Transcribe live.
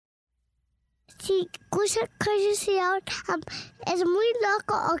Si escucha curiosidad, es muy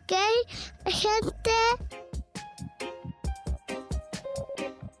loco, ¿ok? Gente.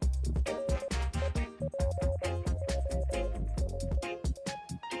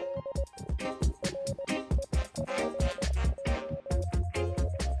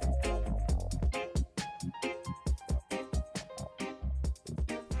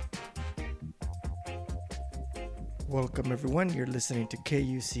 Welcome everyone, you're listening to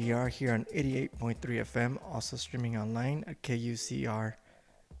KUCR here on 88.3 FM, also streaming online at kucr.org.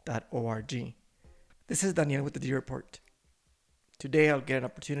 This is Daniel with the Dreport. Today I'll get an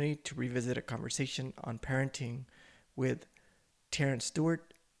opportunity to revisit a conversation on parenting with Terrence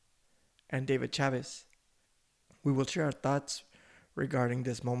Stewart and David Chavez. We will share our thoughts regarding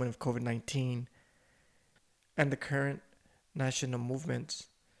this moment of COVID-19 and the current national movements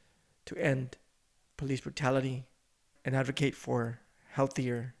to end police brutality and advocate for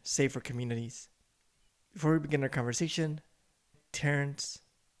healthier, safer communities. Before we begin our conversation, Terrence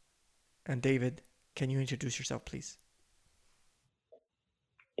and David, can you introduce yourself, please?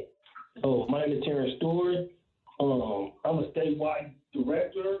 My name is Terrence Stewart. I'm a statewide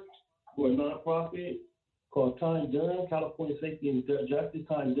director for a nonprofit called Time Done, California Safety and Justice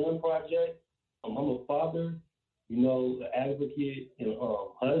Time Done Project. I'm a father, an advocate, and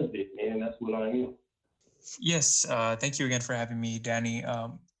husband, man. That's what I am. Yes, thank you again for having me, Danny.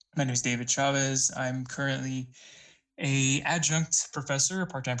 My name is David Chavez. I'm currently a adjunct professor, a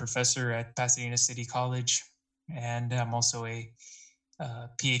part-time professor at Pasadena City College, and I'm also a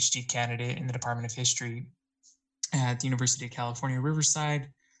PhD candidate in the Department of History at the University of California, Riverside.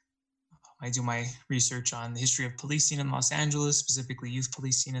 I do my research on the history of policing in Los Angeles, specifically youth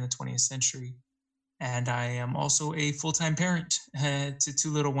policing in the 20th century. And I am also a full-time parent to two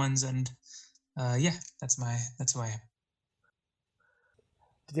little ones, and that's who I am.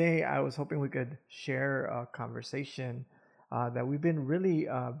 Today, I was hoping we could share a conversation that we've been really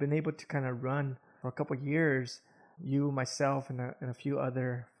been able to kind of run for a couple of years. You, myself, and a few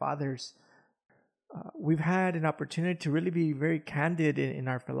other fathers. We've had an opportunity to really be very candid in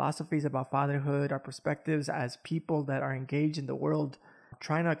our philosophies about fatherhood, our perspectives as people that are engaged in the world,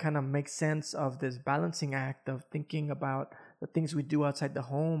 trying to kind of make sense of this balancing act of thinking about the things we do outside the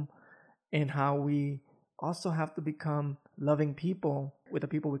home and how we also have to become loving people with the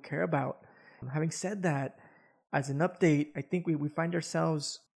people we care about. Having said that, as an update, I think we find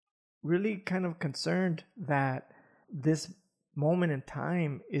ourselves really kind of concerned that this moment in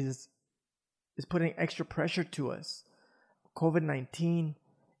time is putting extra pressure to us. COVID-19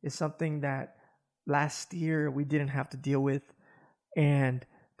 is something that last year we didn't have to deal with, and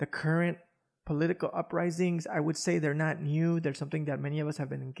the current political uprisings, I would say they're not new. They're something that many of us have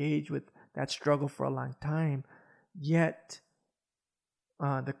been engaged with that struggle for a long time. Yet,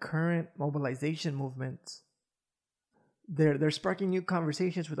 the current mobilization movements, they're sparking new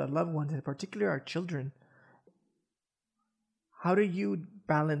conversations with our loved ones, in particular our children. How do you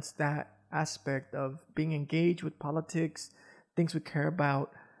balance that aspect of being engaged with politics, things we care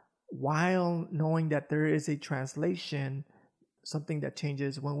about, while knowing that there is a translation, something that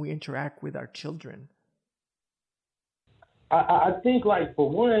changes when we interact with our children? I think, like, for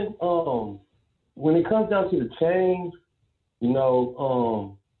one, when it comes down to the change,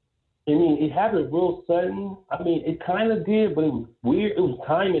 it happened real sudden. It kind of did, but it was weird. It was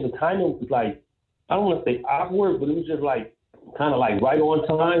timing. The timing was like, I don't want to say awkward, but it was just like kind of like right on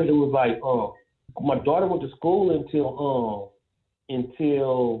time. It was like, my daughter went to school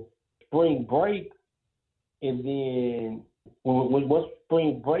until spring break, and then once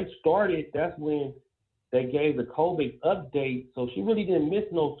spring break started, that's when they gave the COVID update. So she really didn't miss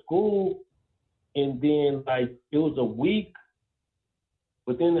no school. And then, like, it was a week.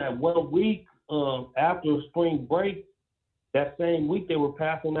 Within that 1 week, after spring break, that same week they were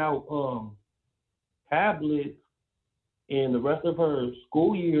passing out tablets, and the rest of her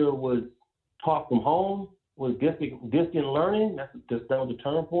school year was taught from home, was distant learning. That was the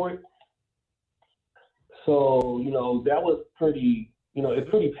term for it. So, that was pretty,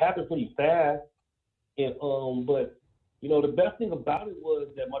 it happened pretty fast. And, but, the best thing about it was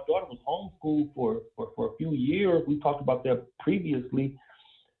that my daughter was homeschooled for a few years. We talked about that previously.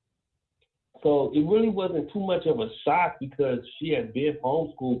 So it really wasn't too much of a shock because she had been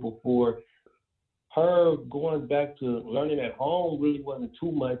homeschooled before. Her going back to learning at home really wasn't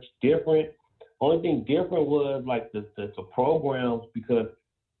too much different. Only thing different was like the programs, because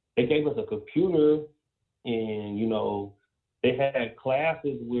they gave us a computer, and they had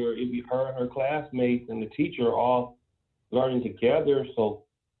classes where it'd be her and her classmates and the teacher all learning together. So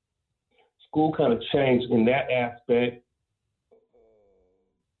school kind of changed in that aspect.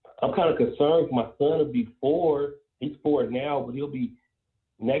 I'm kind of concerned. My son will be 4. He's 4 now, but he'll be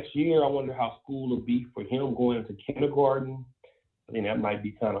next year. I wonder how school will be for him going into kindergarten. I think that might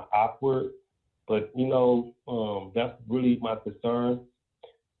be kind of awkward. But, that's really my concern.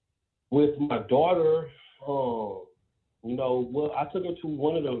 With my daughter, I took her to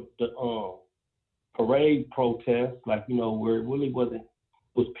one of the parade protests, where it really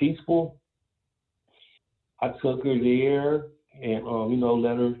was peaceful. I took her there and,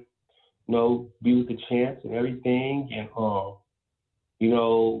 let her, be with the chants and everything, and,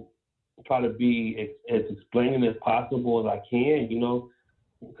 try to be as explaining as possible as I can,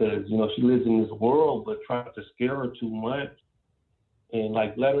 because, she lives in this world, but trying to scare her too much and,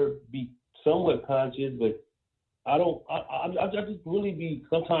 let her be somewhat conscious, but I just really be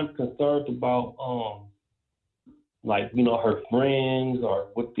sometimes concerned about, her friends or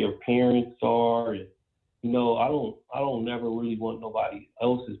what their parents are. And, I don't never really want nobody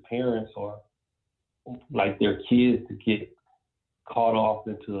else's parents or their kids to get caught off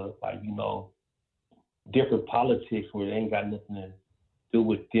into different politics where they ain't got nothing to do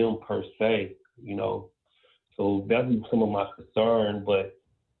with them per se, So that's some of my concern, but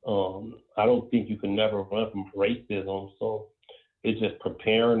I don't think you can never run from racism. So it's just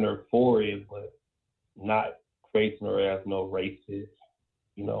preparing her for it, but not raising her as no racist,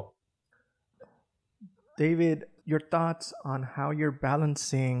 David, your thoughts on how you're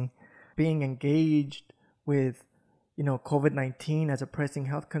balancing being engaged with, COVID-19 as a pressing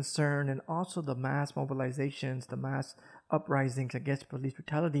health concern, and also the mass mobilizations, the mass uprisings against police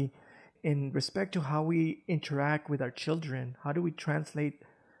brutality, in respect to how we interact with our children. How do we translate?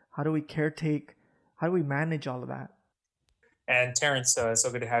 How do we caretake? How do we manage all of that? And Terrence, so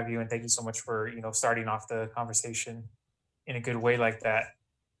good to have you, and thank you so much for starting off the conversation in a good way like that.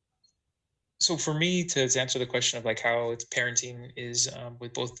 So for me, to answer the question of how it's parenting is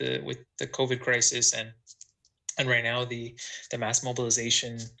with both the COVID crisis and right now the mass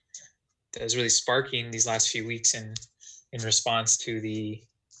mobilization that is really sparking these last few weeks in response to the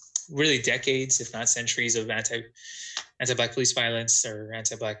really decades, if not centuries, of anti-Black police violence or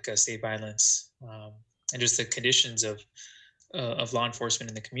anti-Black state violence, and just the conditions of law enforcement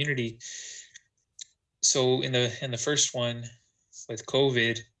in the community. So in the first one with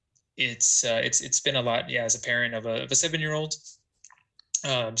COVID, it's been a lot, as a parent of a 7-year-old,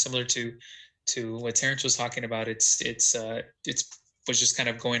 similar to what Terrence was talking about. It's was just kind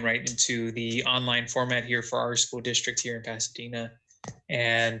of going right into the online format here for our school district here in Pasadena,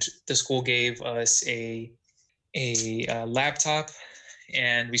 and the school gave us a laptop,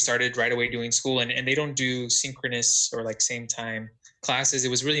 and we started right away doing school. And they don't do synchronous or same time classes. It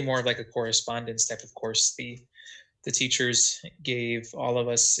was really more of a correspondence type of course. The teachers gave all of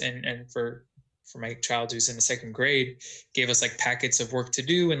us, and for my child who's in the 2nd grade, gave us packets of work to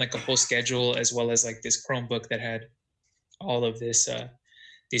do and a whole schedule, as well as this Chromebook that had all of this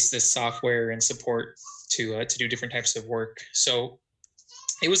software and support to do different types of work. So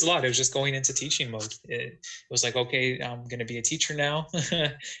it was a lot. It was just going into teaching mode. It was okay, I'm going to be a teacher now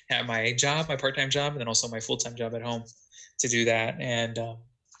at my job, my part-time job, and then also my full-time job at home to do that. And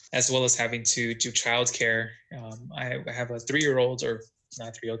as well as having to do childcare. I have a 3-year-old, or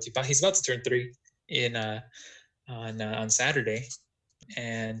not 3-year-old, he's about to turn 3 on Saturday.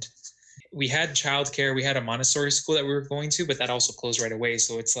 And we had childcare. We had a Montessori school that we were going to, but that also closed right away.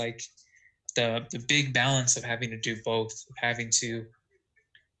 So it's the big balance of having to do both, having to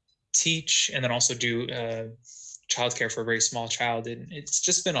teach and then also do childcare for a very small child. And it's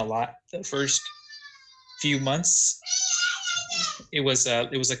just been a lot. The first few months, it was a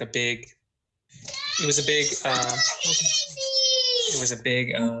big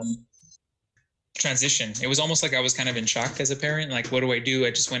transition. It was almost I was kind of in shock as a parent. What do I do?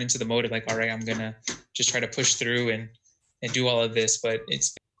 I just went into the mode of all right, I'm gonna just try to push through and do all of this. But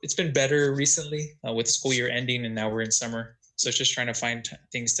it's been better recently with the school year ending, and now we're in summer. So it's just trying to find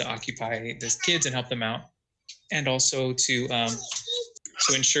things to occupy the kids and help them out, and also to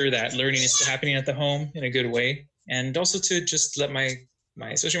ensure that learning is happening at the home in a good way, and also to just let my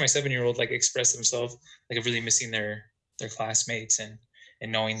especially my 7-year-old express themselves, really missing their classmates,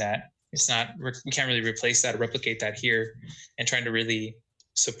 and knowing that it's not, we can't really replace that or replicate that here, and trying to really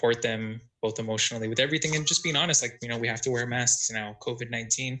support them both emotionally with everything, and just being honest, we have to wear masks now.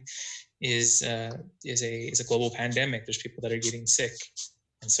 COVID-19 is a global pandemic. There's people that are getting sick.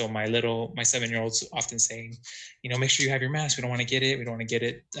 And so my 7-year-old's often saying, make sure you have your mask. We don't want to get it. We don't want to get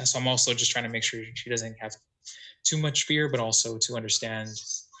it. So I'm also just trying to make sure she doesn't have too much fear, but also to understand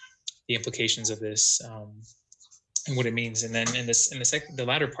the implications of this and what it means. And then the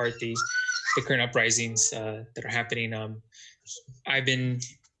latter part, the current uprisings that are happening, I've been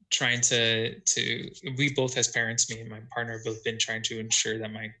trying to we both as parents, me and my partner, have both been trying to ensure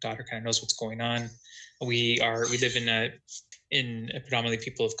that my daughter kind of knows what's going on. We live in a predominantly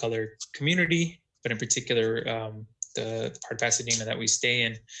people of color community, but in particular, the part of Pasadena that we stay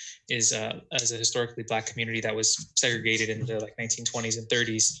in is as a historically Black community that was segregated in the like 1920s and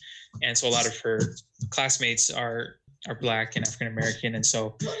 30s, and so a lot of her classmates are Black and African American, and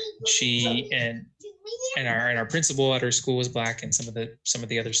so she and our principal at her school was Black, and some of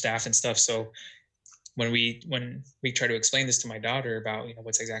the other staff and stuff. So when we try to explain this to my daughter about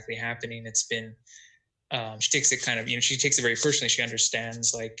what's exactly happening, it's been she takes it kind of she takes it very personally. She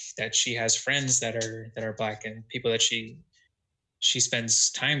understands like that she has friends that are Black and people that she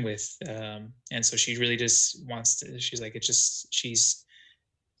spends time with, and so she really just wants to. She's like, it's just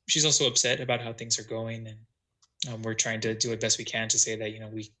she's also upset about how things are going, and we're trying to do it best we can to say that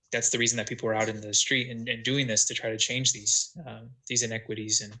that's the reason that people are out in the street and doing this, to try to change these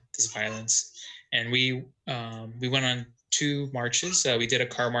inequities and this violence. And we went on 2 marches. We did a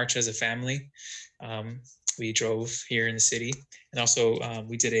car march as a family. We drove here in the city, and also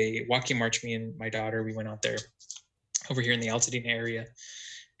we did a walking march. Me and my daughter, we went out there over here in the Altadena area,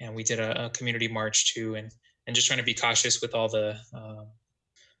 and we did a community march too, and just trying to be cautious with all the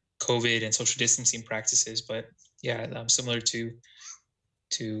COVID and social distancing practices. But yeah, similar to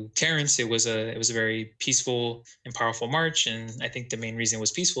Karen's, it was a very peaceful and powerful march, and I think the main reason it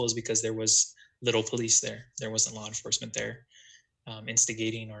was peaceful is because there was little police there. There wasn't law enforcement there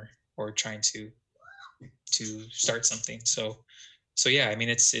instigating or trying to start something. So yeah, I mean,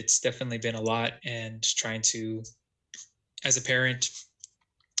 it's definitely been a lot, and trying to, as a parent,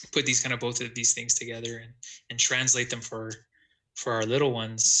 put these kind of both of these things together and translate them for our little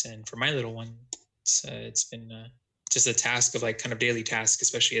ones and for my little one. It's been just a task of like kind of daily task,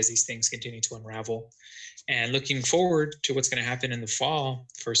 especially as these things continue to unravel. And looking forward to what's going to happen in the fall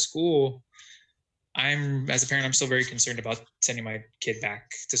for school, as a parent, I'm still very concerned about sending my kid back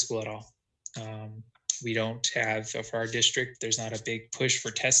to school at all. We don't have, for our district, there's not a big push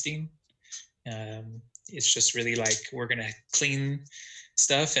for testing. It's just really like, we're going to clean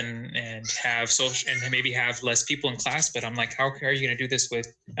stuff and have social, and maybe have less people in class. But I'm like, how are you going to do this with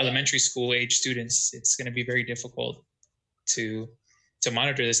elementary school age students? It's going to be very difficult to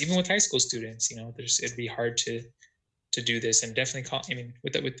monitor this, even with high school students. It'd be hard to do this, and definitely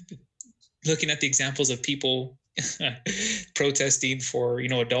with looking at the examples of people protesting for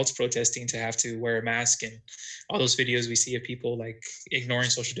adults protesting to have to wear a mask, and all those videos we see of people like ignoring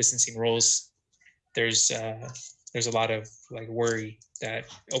social distancing rules. There's a lot of like worry that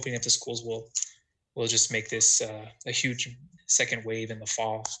opening up the schools will just make this a huge second wave in the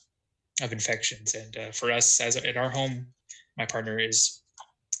fall of infections. And for us, at our home, my partner is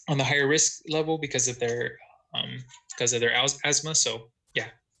on the higher risk level because of their asthma. So yeah,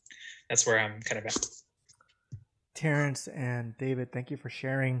 that's where I'm kind of at. Terrence and David, thank you for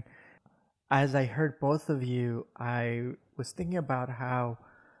sharing. As I heard both of you, I was thinking about how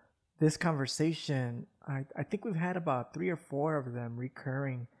this conversation, I think we've had about 3 or 4 of them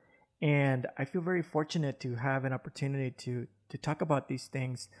recurring, and I feel very fortunate to have an opportunity to talk about these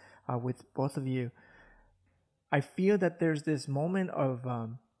things with both of you. I feel that there's this moment of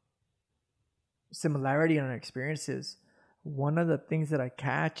similarity in our experiences. One of the things that I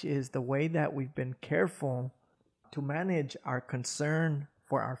catch is the way that we've been careful to manage our concern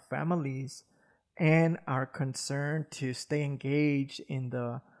for our families and our concern to stay engaged in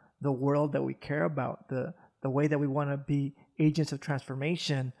the world that we care about, the way that we want to be agents of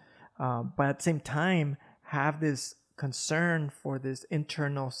transformation, but at the same time have this concern for this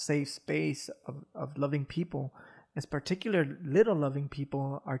internal safe space of loving people, as particular little loving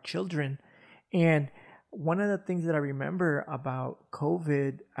people, our children. And one of the things that I remember about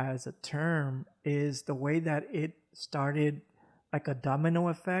COVID as a term is the way that it started like a domino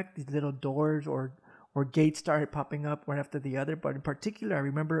effect. These little doors or gates started popping up one after the other. But in particular, I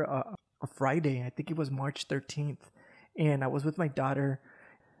remember a Friday, I think it was March 13th, and I was with my daughter.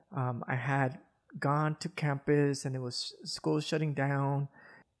 I had gone to campus and it was school shutting down.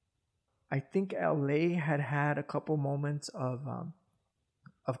 I think LA had a couple moments of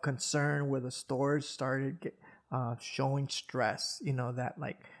concern where the stores started showing stress, that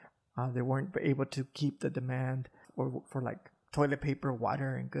like they weren't able to keep the demand for like toilet paper,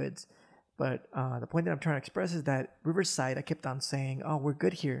 water, and goods. But the point that I'm trying to express is that Riverside, I kept on saying, oh, we're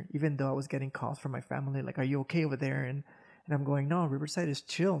good here, even though I was getting calls from my family, like, are you okay over there? And I'm going, no, Riverside is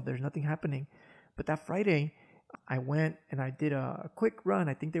chill. There's nothing happening. But that Friday, I went and I did a quick run.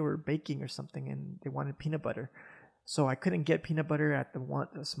 I think they were baking or something, and they wanted peanut butter. So I couldn't get peanut butter at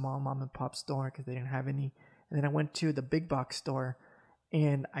the small mom and pop store because they didn't have any. And then I went to the big box store,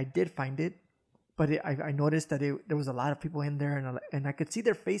 and I did find it. But I noticed that there was a lot of people in there, and I could see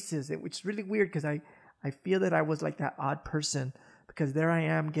their faces, which is really weird because I feel that I was like that odd person, because there I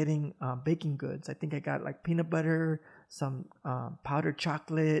am getting baking goods. I think I got like peanut butter, some powdered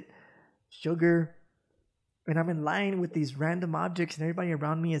chocolate, sugar, and I'm in line with these random objects, and everybody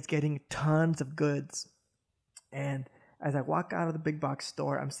around me is getting tons of goods. And as I walk out of the big box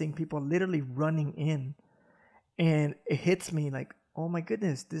store, I'm seeing people literally running in, and it hits me like, oh my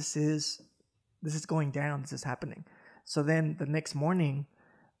goodness, this is going down. This is happening. So then the next morning,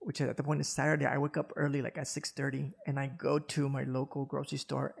 which at the point is Saturday, I wake up early, like at 6:30, and I go to my local grocery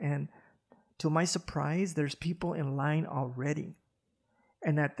store. And to my surprise, there's people in line already.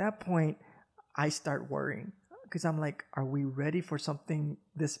 And at that point, I start worrying, because I'm like, are we ready for something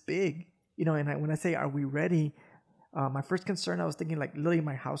this big? And when I say, are we ready? My first concern, I was thinking like literally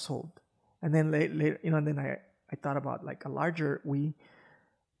my household. And then later, and then I thought about like a larger we.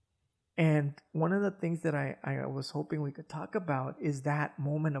 And one of the things that I was hoping we could talk about is that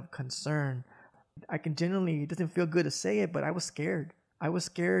moment of concern. I can genuinely, it doesn't feel good to say it, but I was scared. I was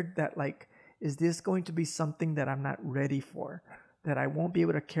scared that like, is this going to be something that I'm not ready for? That I won't be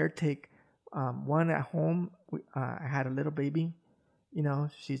able to caretake. One, at home, I had a little baby.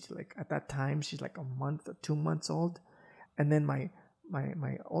 She's like, at that time, she's like a month or 2 months old. And then my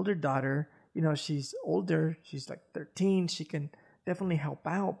older daughter, she's older. She's like 13. She can definitely help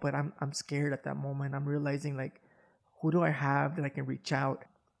out, but I'm scared at that moment. I'm realizing like, who do I have that I can reach out?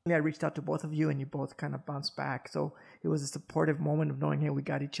 I reached out to both of you, and you both kind of bounced back. So it was a supportive moment of knowing, hey, we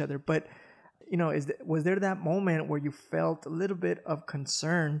got each other. But was there that moment where you felt a little bit of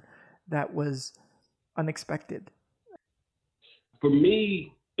concern that was unexpected? For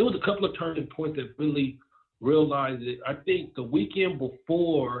me, it was a couple of turning points that really realized it. I think the weekend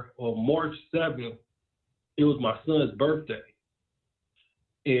before, or March 7th, it was my son's birthday.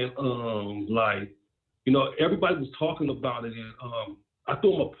 And everybody was talking about it, and I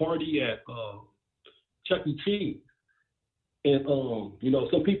threw him a party at Chuck E. Cheese, and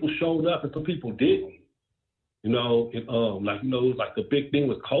some people showed up and some people didn't. It was like the big thing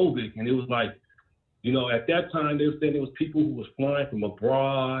was COVID, and it was like, at that time they were saying there was people who was flying from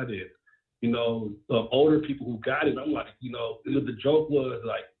abroad, and older people who got it. I'm like, the joke was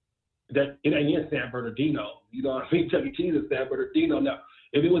like that it ain't in San Bernardino. Chuck E. Cheese is San Bernardino now.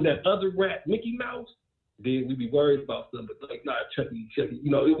 If it was that other rat, Mickey Mouse, then we'd be worried about something. But like, not Chuck E. We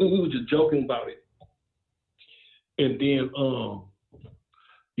were just joking about it. And then,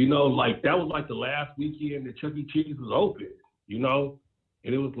 that was like the last weekend that Chuck E. Cheese was open, and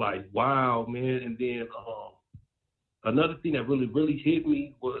it was like, wow, man. And then another thing that really, really hit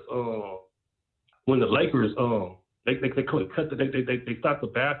me was when the Lakers they stopped the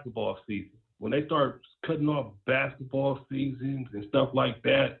basketball season. When they start cutting off basketball seasons and stuff like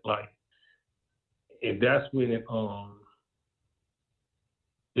that, and that's when it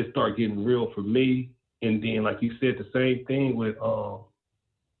started getting real for me. And then, like you said, the same thing with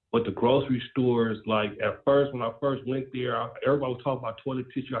the grocery stores. Like at first, when I first went there, everybody was talking about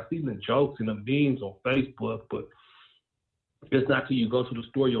toilet tissue. I see the jokes and the memes on Facebook, but it's not till you go to the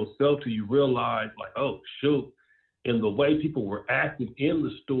store yourself till you realize, like, oh shoot, and the way people were acting in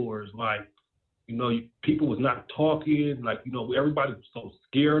the stores, like, people was not talking, like, everybody was so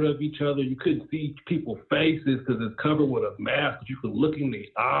scared of each other. You couldn't see people's faces because it's covered with a mask, but you could look in their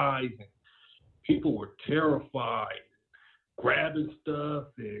eyes, and people were terrified, grabbing stuff,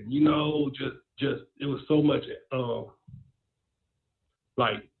 and, just it was so much,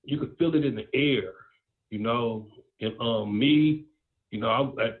 like, you could feel it in the air, and me,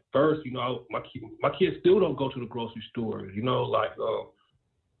 at first, my kids still don't go to the grocery store,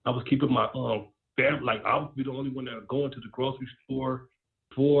 I was keeping my family, like I would be the only one that would go into the grocery store.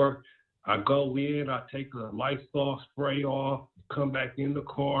 Before I go in, I take the Lysol spray off, come back in the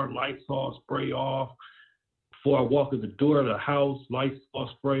car, Lysol spray off. Before I walk in the door of the house, Lysol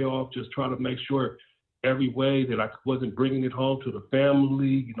spray off, just trying to make sure every way that I wasn't bringing it home to the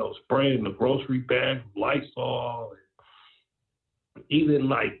family, spraying the grocery bag, Lysol. Even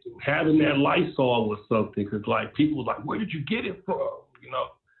like having that Lysol was something, because like people were like, where did you get it from?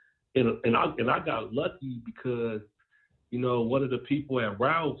 And I got lucky because, one of the people at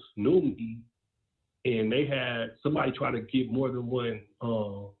Rouse knew me, and they had somebody try to get more than one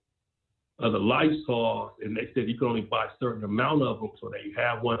of the Lysol, and they said you can only buy a certain amount of them, so they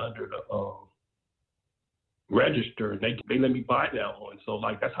have one under the register, and they let me buy that one. So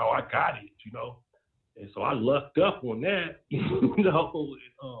like that's how I got it, And so I lucked up on that, and,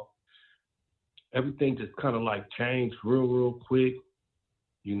 everything just kind of like changed real quick.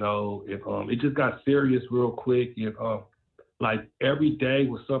 It just got serious real quick. And Like every day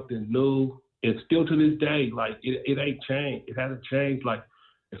was something new. And still to this day, like it ain't changed. It hasn't changed. Like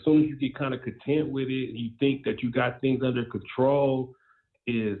as soon as you get kind of content with it and you think that you got things under control,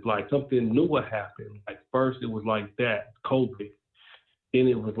 is like something new will happen. Like first it was like that, COVID. Then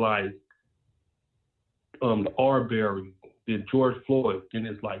it was like the Arbery, then George Floyd. Then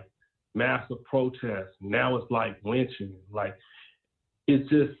it's like massive protests. Now it's like lynching. Like it's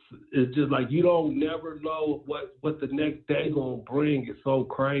just like you don't never know what the next day gonna bring. It's so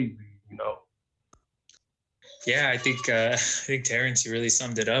crazy, you know. Yeah, I think Terrence, you really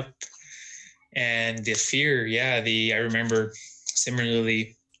summed it up. And the fear, yeah, I remember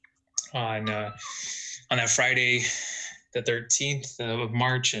similarly on that Friday, the 13th of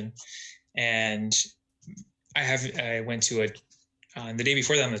March, and I went to the day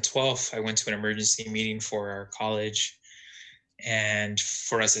before that, on the 12th, I went to an emergency meeting for our college and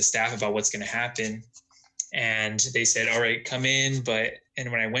for us as staff about what's going to happen. And they said, all right, come in. And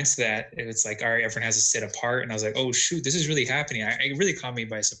when I went to that, it was like, all right, everyone has to sit apart. And I was like, oh, shoot, this is really happening. It really caught me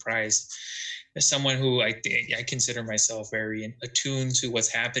by surprise. As someone who I consider myself very attuned to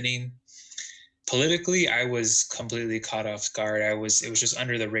what's happening politically, I was completely caught off guard. It was just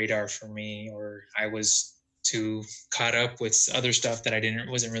under the radar for me, or I was too caught up with other stuff that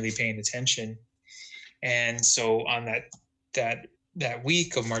wasn't really paying attention. And so on that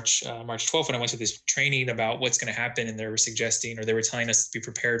week of March 12th, when I went to this training about what's going to happen, and they were telling us to be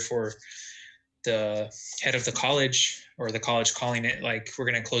prepared for the head of the college, or the college calling it like, we're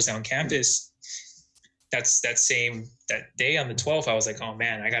going to close down campus. That day on the 12th, I was like, oh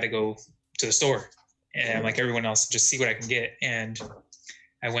man, I got to go to the store, and like everyone else, just see what I can get. And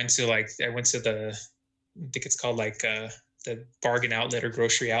I went to the, I think it's called like the bargain outlet or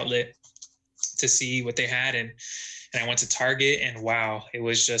grocery outlet, to see what they had. And I went to Target, and wow, it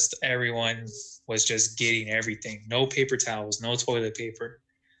was just, everyone was just getting everything. No paper towels, no toilet paper.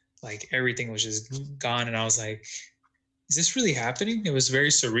 Like everything was just gone. And I was like, is this really happening? It was very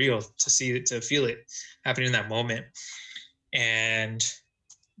surreal to feel it happening in that moment. And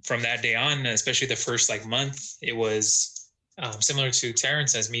from that day on, especially the first like month, it was similar to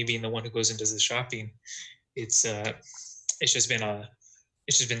Terrence, as me being the one who goes and does the shopping. It's just been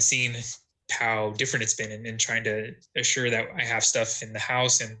seeing how different it's been, and trying to assure that I have stuff in the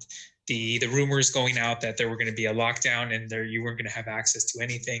house, and the rumors going out that there were going to be a lockdown and you weren't going to have access to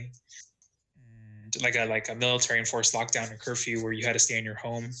anything, and like a military enforced lockdown or curfew where you had to stay in your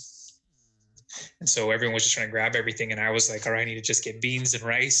home. And so everyone was just trying to grab everything, and I was like, all right, I need to just get beans and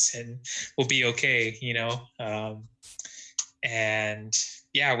rice and we'll be okay, you know. And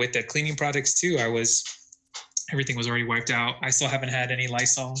yeah, with the cleaning products too, everything was already wiped out. I still haven't had any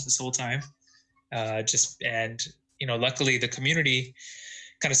Lysol this whole time. Luckily the community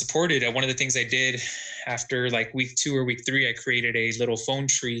kind of supported. One of the things I did after like week 2 or week 3, I created a little phone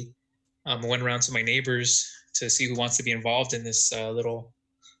tree. Went around to my neighbors to see who wants to be involved in this little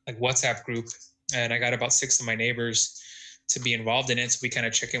like WhatsApp group. And I got about 6 of my neighbors to be involved in it. So we kind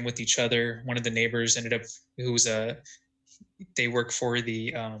of check in with each other. One of the neighbors they work for in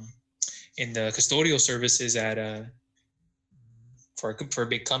the custodial services for a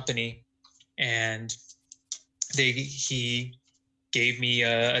big company. And he gave me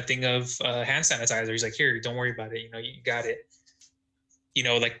a thing of hand sanitizer. He's like, here, don't worry about it. You know, you got it. You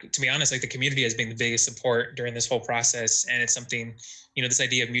know, like, to be honest, like the community has been the biggest support during this whole process. And it's something, you know, this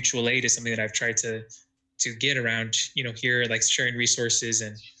idea of mutual aid is something that I've tried to get around, you know, here, like sharing resources.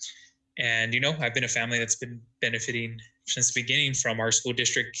 And, you know, I've been a family that's been benefiting since the beginning from our school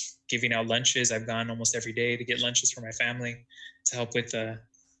district giving out lunches. I've gone almost every day to get lunches for my family to help with the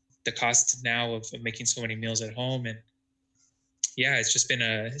cost now of making so many meals at home. And yeah, it's just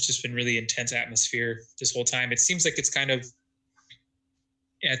been really intense atmosphere this whole time. It seems like it's kind of,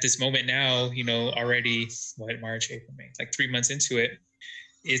 at this moment now, you know, already March, April, May, like 3 months into it,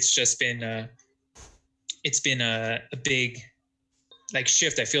 it's just been a big like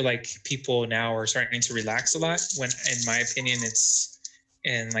shift. I feel like people now are starting to relax a lot, when in my opinion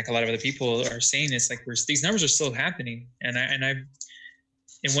and like a lot of other people are saying, it's like these numbers are still happening. And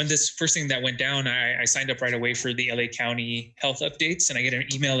when this first thing that went down, I signed up right away for the LA County health updates, and I get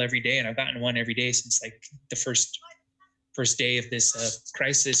an email every day, and I've gotten one every day since like the first day of this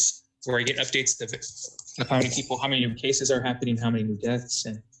crisis, where I get updates of how many new cases are happening, how many new deaths.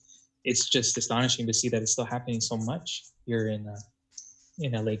 And it's just astonishing to see that it's still happening so much here in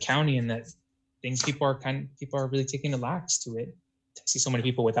LA County, and that people are really taking a lax to it. I see so many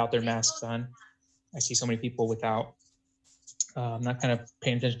people without their masks on. I see so many people without, not kind of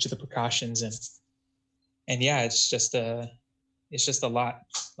paying attention to the precautions. And yeah, it's just it's just a lot,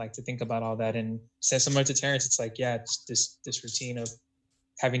 like, to think about all that. And similar to Terrence, it's like, yeah, it's this routine of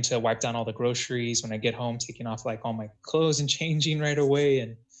having to wipe down all the groceries when I get home, taking off like all my clothes and changing right away,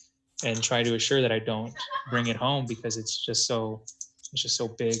 and try to assure that I don't bring it home, because it's just so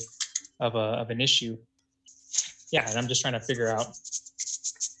big of an issue. Yeah, and I'm just trying to figure out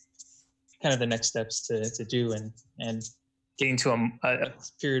kind of the next steps to do, and getting to a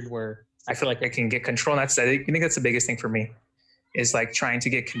period where I feel like I can get control. And I think that's the biggest thing for me, is like trying to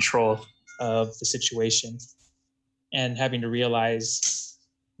get control of the situation, and having to realize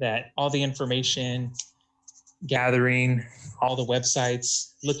that all the information gathering, all the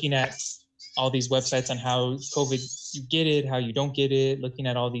websites, looking at all these websites on how COVID, you get it, how you don't get it, looking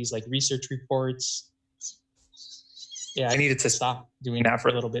at all these like research reports. Yeah, I needed to stop doing that for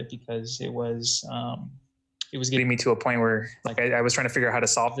a little bit, because it was getting me to a point where like I was trying to figure out how to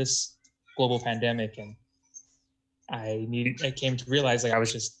solve this global pandemic, and I came to realize like I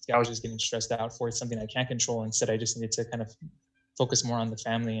was just getting stressed out for something I can't control. Instead, I just needed to kind of focus more on the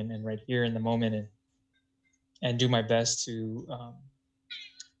family and right here in the moment, and do my best to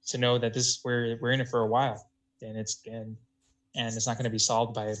know that we're in it for a while, and it's not going to be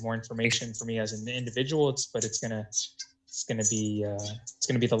solved by more information for me as an individual. It's going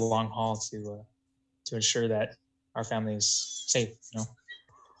to be the long haul to ensure that our family is safe.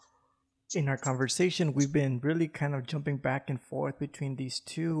 In our conversation, we've been really kind of jumping back and forth between these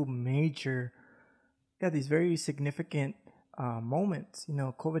two major, these very significant moments.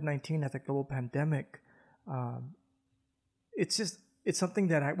 COVID-19 as a global pandemic. It's something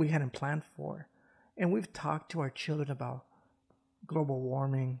that we hadn't planned for, and we've talked to our children about global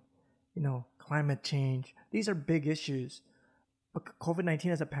warming, climate change. These are big issues, but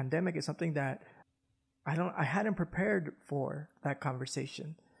COVID-19 as a pandemic is something that I hadn't prepared for that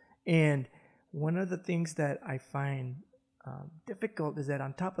conversation. And one of the things that I find difficult is that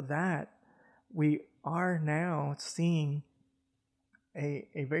on top of that, we are now seeing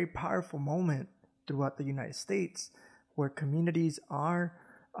a very powerful moment throughout the United States, where communities are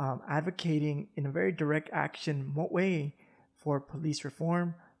advocating in a very direct action way for police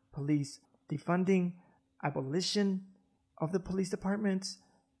reform, police defunding, abolition of the police departments,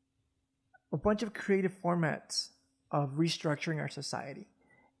 a bunch of creative formats of restructuring our society.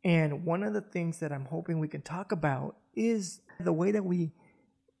 And one of the things that I'm hoping we can talk about is the way that we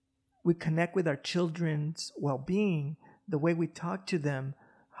connect with our children's well-being, the way we talk to them.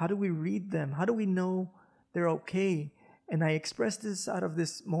 How do we read them? How do we know they're okay? And I expressed this out of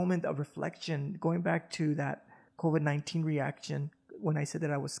this moment of reflection, going back to that COVID-19 reaction. When I said that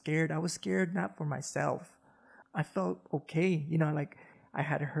I was scared not for myself. I felt okay. Like I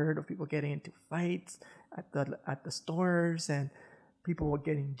had heard of people getting into fights at the stores, and people were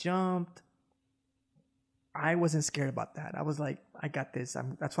getting jumped. I wasn't scared about that. I was like, I got this.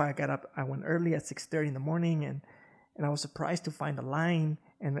 That's why I got up. I went early at 6:30 in the morning, and I was surprised to find a line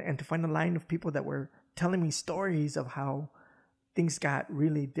and to find a line of people that were telling me stories of how things got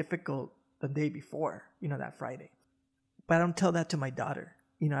really difficult the day before, that Friday. But I don't tell that to my daughter.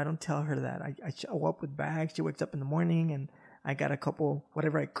 I don't tell her that. I show up with bags. She wakes up in the morning, and I got a couple,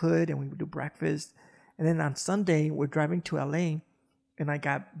 whatever I could, and we would do breakfast. And then on Sunday, we're driving to LA, and I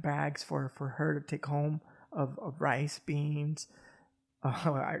got bags for her to take home of rice, beans,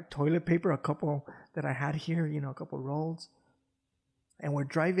 toilet paper, a couple that I had here, a couple rolls. And we're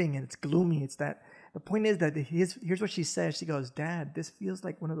driving, and it's gloomy. The point is that here's what she says. She goes, "Dad, this feels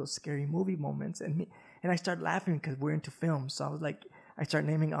like one of those scary movie moments." And I start laughing because we're into film. So I was like, I start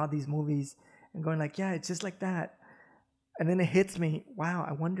naming all these movies and going like, yeah, it's just like that. And then it hits me, wow,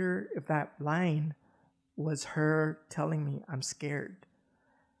 I wonder if that line was her telling me I'm scared.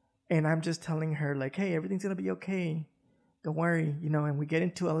 And I'm just telling her like, hey, everything's going to be okay. Don't worry, and we get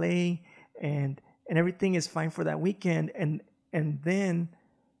into LA and everything is fine for that weekend. And then,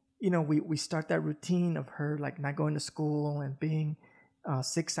 we start that routine of her like not going to school and being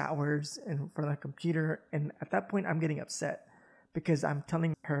 6 hours in front of the computer. And at that point, I'm getting upset because I'm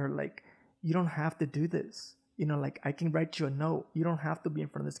telling her like, you don't have to do this. Like I can write you a note. You don't have to be in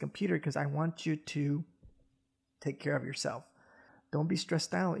front of this computer because I want you to take care of yourself. Don't be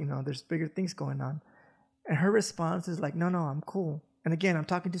stressed out. There's bigger things going on. And her response is like, no, I'm cool. And again, I'm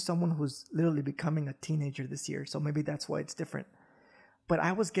talking to someone who's literally becoming a teenager this year. So maybe that's why it's different. But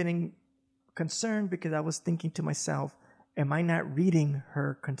I was getting concerned because I was thinking to myself, am I not reading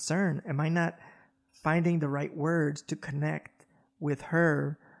her concern? Am I not finding the right words to connect with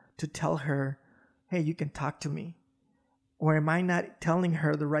her, to tell her, hey, you can talk to me? Or am I not telling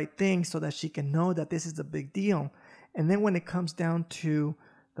her the right thing so that she can know that this is a big deal? And then when it comes down to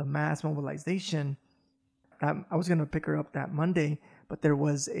the mass mobilization, that I was gonna pick her up that Monday, but there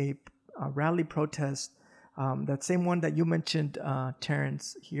was a rally protest, that same one that you mentioned,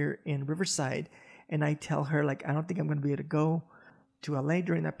 Terrence, here in Riverside, and I tell her like I don't think I'm gonna be able to go to LA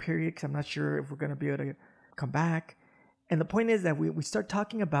during that period because I'm not sure if we're gonna be able to come back. And the point is that we start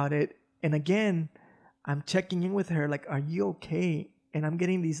talking about it, and again, I'm checking in with her like, are you okay? And I'm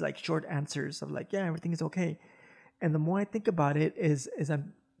getting these like short answers of like, yeah, everything is okay. And the more I think about it is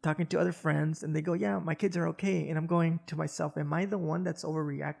I'm talking to other friends and they go, yeah, my kids are okay. And I'm going to myself, am I the one that's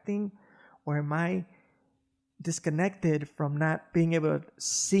overreacting, or am I disconnected from not being able to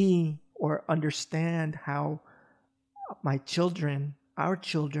see or understand how my children, our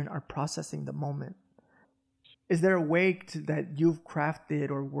children, are processing the moment? Is there a way that you've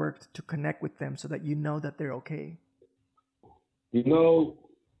crafted or worked to connect with them so that you know that they're okay?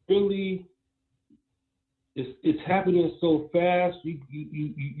 Really, it's happening so fast.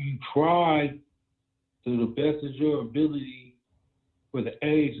 You try to the best of your ability for the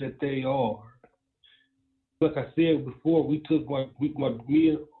age that they are. Like I said before, me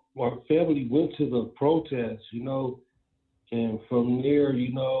and my family went to the protest, and from there, she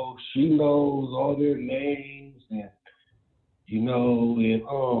knows all their names, and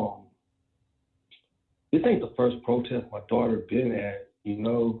this ain't the first protest my daughter been at,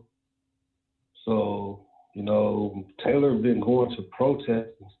 So, Taylor been going to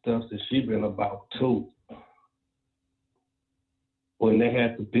protests and stuff since she been about 2. When they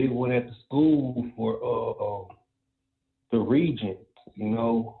had the big one at the school for the Regent,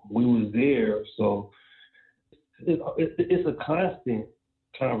 we was there. So it's a constant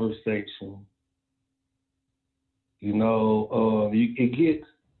conversation. It gets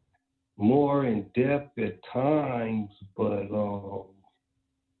more in depth at times, but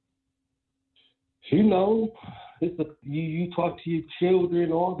you talk to your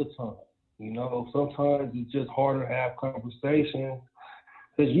children all the time. Sometimes it's just harder to have conversations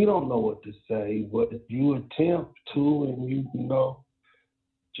because you don't know what to say, but if you attempt to, and you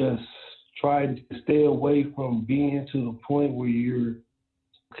just try to stay away from being to the point where you're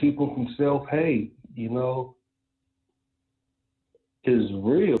keeping from self-hate, is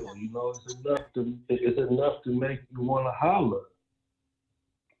real. It's enough to make you want to holler.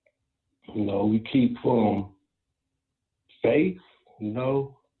 We keep faith,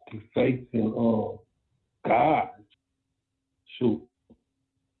 faith in God. Shoot.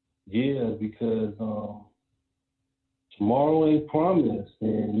 Yeah, because tomorrow ain't promised,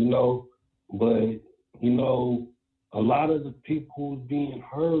 and but a lot of the people being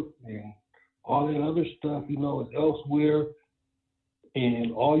hurt and all that other stuff, is elsewhere,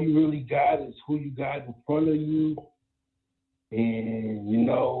 and all you really got is who you got in front of you, and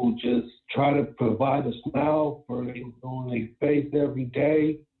just try to provide a smile for them on their face every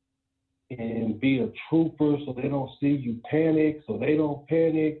day, and be a trooper so they don't see you panic, so they don't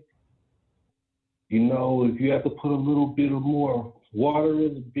panic. If you have to put a little bit of more water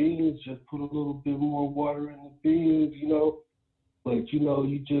in the beans, just put a little bit more water in the beans, But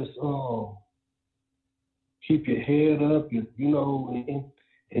you just keep your head up,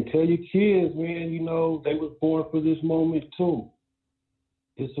 and tell your kids, man, they was born for this moment too.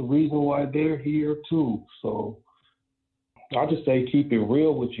 It's a reason why they're here too. So I'll just say keep it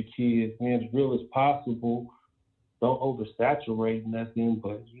real with your kids, man, as real as possible. Don't oversaturate nothing,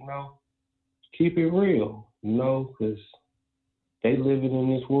 but keep it real, because they living in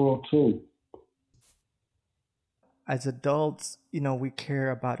this world too. As adults, we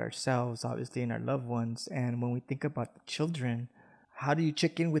care about ourselves, obviously, and our loved ones. And when we think about the children, how do you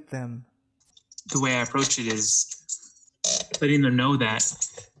check in with them? The way I approach it is letting them know that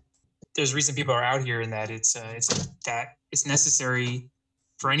there's a reason people are out here, and that it's necessary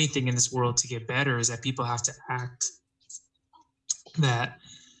for anything in this world to get better, is that people have to act. That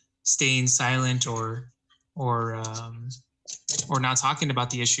staying silent or not talking about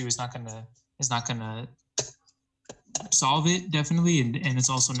the issue is not gonna solve it, definitely, and it's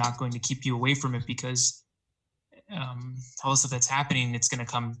also not going to keep you away from it, because all the stuff that's happening, can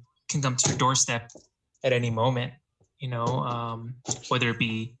come to your doorstep at any moment. Whether it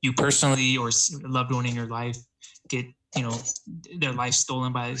be you personally or a loved one in your life get their life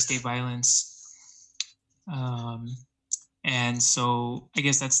stolen by state violence. And so I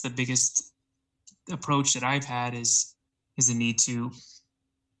guess that's the biggest approach that I've had is the need to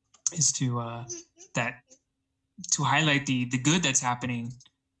highlight the good that's happening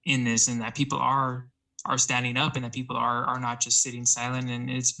in this, and that people are standing up, and that people are not just sitting silent.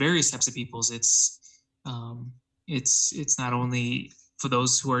 And it's various types of peoples. It's not only for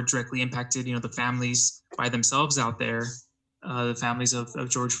those who are directly impacted, the families by themselves out there, the families of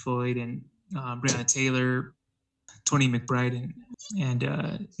George Floyd and Breonna Taylor, Tony McBride, and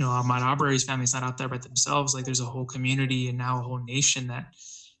Ahmaud Arbery's family's not out there by themselves. Like, there's a whole community and now a whole nation that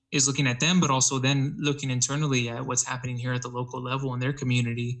is looking at them, but also then looking internally at what's happening here at the local level in their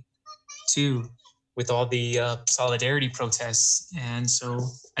community too, with all the solidarity protests. And so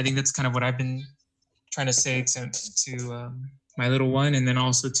I think that's kind of what I've been trying to say to my little one, and then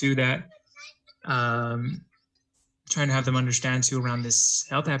also too that trying to have them understand too around this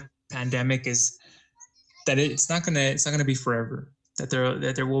health pandemic is that it's not gonna be forever. That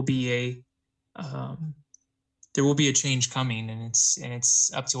there will be a change coming, and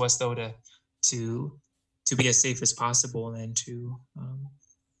it's up to us though to be as safe as possible, and to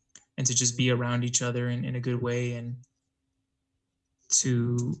just be around each other in a good way, and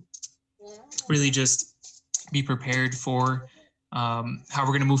to really just be prepared for how we're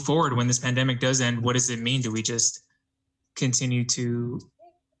going to move forward when this pandemic does end. What does it mean? Do we just continue to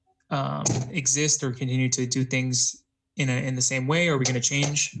exist, or continue to do things in the same way? Or are we going to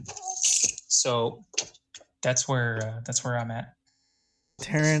change? So that's where I'm at.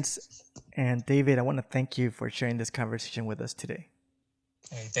 Terrence and David, I want to thank you for sharing this conversation with us today.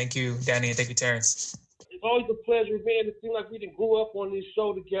 Hey, thank you, Danny, and thank you, Terrence. It's always a pleasure, man. It seems like we didn't grow up on this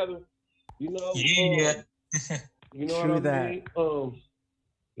show together. Yeah. You know True what I mean?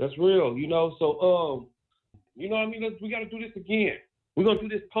 That's real. So we got to do this again. We're gonna do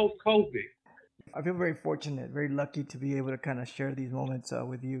this post-COVID. I feel very fortunate, very lucky to be able to kind of share these moments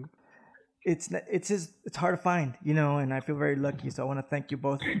with you. It's hard to find, and I feel very lucky. So I want to thank you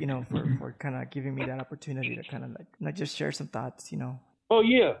both, for kind of giving me that opportunity to kind of like not just share some thoughts, Oh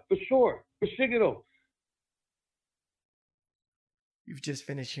yeah, for sure. You've just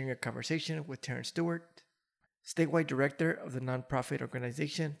finished hearing a conversation with Terrence Stewart, statewide director of the nonprofit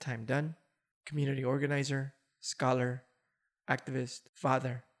organization Time Done, community organizer, scholar, activist,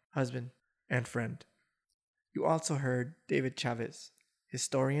 father, husband, and friend. You also heard David Chavez,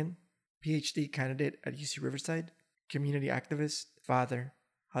 historian, PhD candidate at UC Riverside, community activist, father,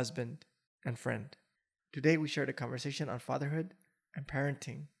 husband, and friend. Today we shared a conversation on fatherhood and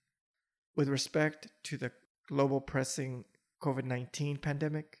parenting with respect to the global pressing COVID-19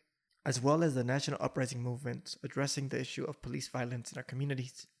 pandemic, as well as the national uprising movements addressing the issue of police violence in our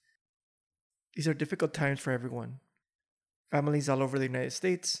communities. These are difficult times for everyone. Families all over the United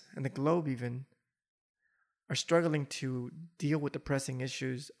States and the globe even are struggling to deal with the pressing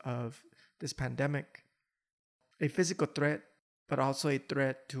issues of this pandemic. A physical threat, but also a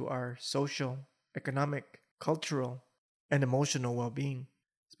threat to our social, economic, cultural, and emotional well-being,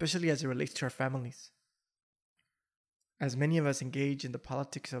 especially as it relates to our families. As many of us engage in the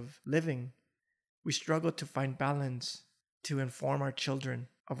politics of living, we struggle to find balance to inform our children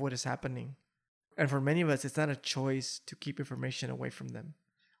of what is happening. And for many of us, it's not a choice to keep information away from them.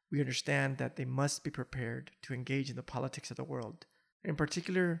 We understand that they must be prepared to engage in the politics of the world. In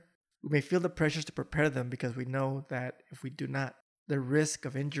particular, we may feel the pressures to prepare them because we know that if we do not, the risk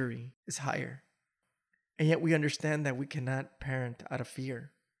of injury is higher. And yet we understand that we cannot parent out of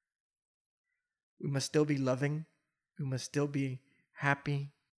fear. We must still be loving. We must still be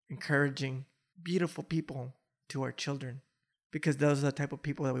happy, encouraging, beautiful people to our children, because those are the type of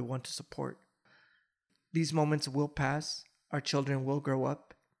people that we want to support. These moments will pass, our children will grow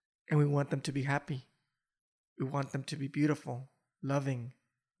up, and we want them to be happy. We want them to be beautiful, loving,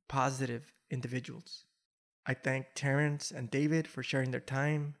 positive individuals. I thank Terrence and David for sharing their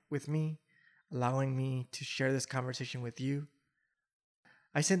time with me, allowing me to share this conversation with you.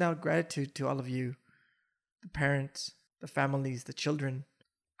 I send out gratitude to all of you, the parents, the families, the children,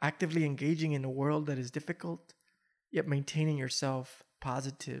 actively engaging in a world that is difficult, yet maintaining yourself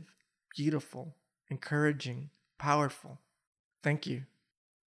positive, beautiful, encouraging, powerful. Thank you.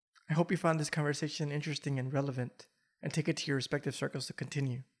 I hope you found this conversation interesting and relevant, and take it to your respective circles to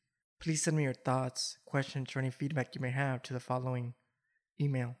continue. Please send me your thoughts, questions, or any feedback you may have to the following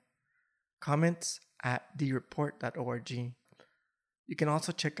email: comments@dreport.org. You can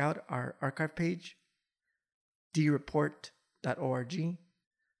also check out our archive page, dreport.org,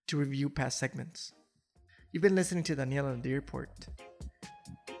 to review past segments. You've been listening to Daniel and the Report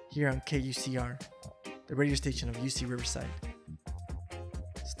here on KUCR, the radio station of UC Riverside.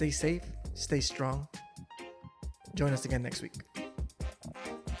 Stay safe, stay strong. Join us again next week.